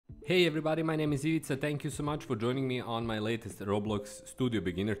Hey everybody, my name is Ivica. Thank you so much for joining me on my latest Roblox Studio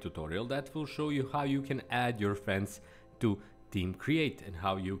beginner tutorial that will show you how you can add your friends to Team Create and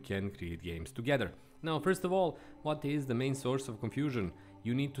how you can create games together. Now, first of all, what is the main source of confusion?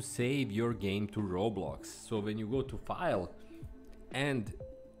 You need to save your game to Roblox. So when you go to File and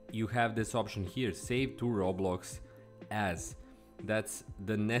you have this option here, Save to Roblox As. That's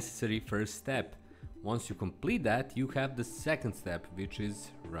the necessary first step. Once you complete that, you have the second step, which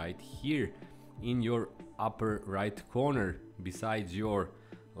is right here in your upper right corner besides your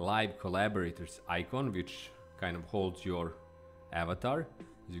live collaborators icon, which kind of holds your avatar.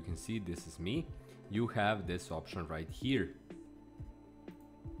 As you can see, this is me. You have this option right here,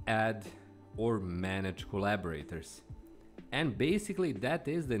 add or manage collaborators. And basically that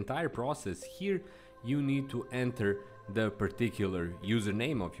is the entire process. Here you need to enter the particular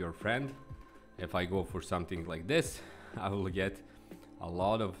username of your friend. If I go for something like this, I will get a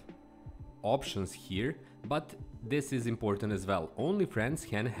lot of options here, but this is important as well. Only friends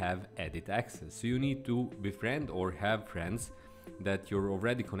can have edit access. So you need to befriend or have friends that you're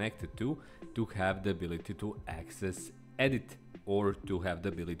already connected to have the ability to access edit or to have the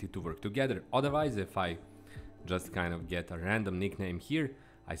ability to work together. Otherwise, if I just kind of get a random nickname here,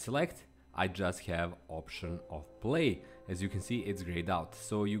 I select, I just have option of play. As you can see, it's grayed out.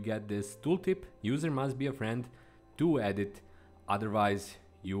 So you get this tooltip, user must be a friend to edit, otherwise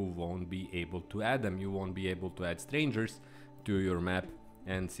you won't be able to add them. You won't be able to add strangers to your map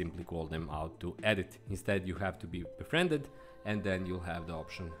and simply call them out to edit. Instead, you have to be befriended, and then you'll have the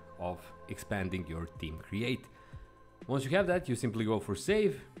option of expanding your Team Create. Once you have that, you simply go for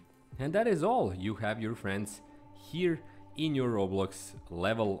save, and that is all. You have your friends here in your Roblox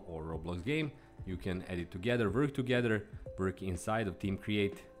level or Roblox game. You can edit together, work inside of Team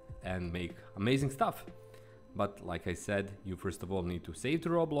Create and make amazing stuff. But like I said, you first of all need to save to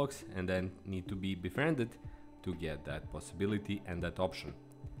Roblox and then need to be befriended to get that possibility and that option.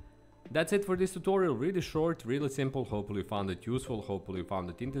 That's it for this tutorial. Really short, really simple. Hopefully you found it useful, hopefully you found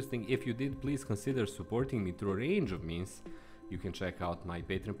it interesting. If you did, please consider supporting me through a range of means. You can check out my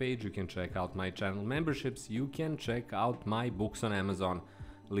Patreon page, you can check out my channel memberships, you can check out my books on Amazon.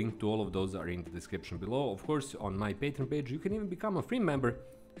 Link to all of those are in the description below. Of course, on my Patreon page, you can even become a free member,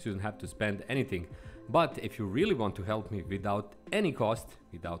 so you don't have to spend anything. But if you really want to help me without any cost,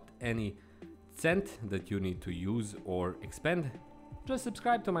 without any cent that you need to use or expend, just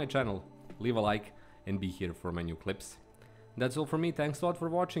subscribe to my channel, leave a like, and be here for my new clips. That's all from me. Thanks a lot for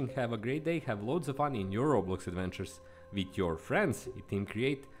watching. Have a great day. Have loads of fun in your Roblox adventures with your friends in Team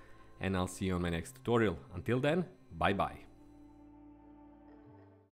Create, and I'll see you on my next tutorial. Until then, bye bye.